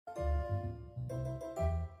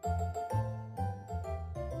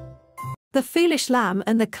The foolish lamb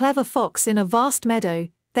and the clever fox. In a vast meadow,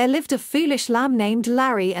 there lived a foolish lamb named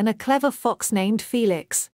Larry and a clever fox named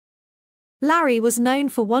Felix. Larry was known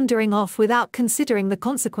for wandering off without considering the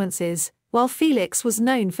consequences, while Felix was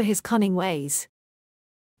known for his cunning ways.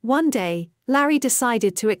 One day, Larry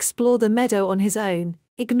decided to explore the meadow on his own,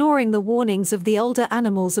 ignoring the warnings of the older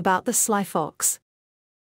animals about the sly fox.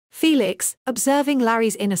 Felix, observing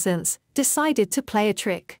Larry's innocence, decided to play a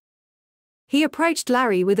trick. He approached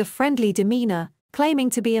Larry with a friendly demeanor, claiming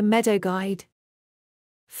to be a meadow guide.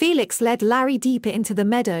 Felix led Larry deeper into the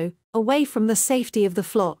meadow, away from the safety of the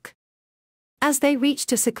flock. As they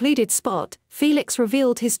reached a secluded spot, Felix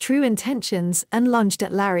revealed his true intentions and lunged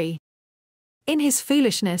at Larry. In his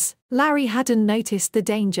foolishness, Larry hadn't noticed the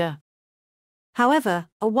danger. However,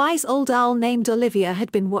 a wise old owl named Olivia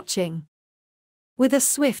had been watching. With a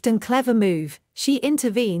swift and clever move, she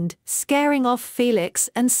intervened, scaring off Felix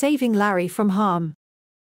and saving Larry from harm.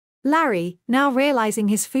 Larry, now realizing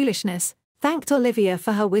his foolishness, thanked Olivia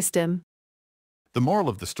for her wisdom. The moral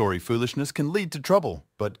of the story: foolishness can lead to trouble,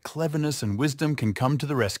 but cleverness and wisdom can come to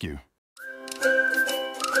the rescue.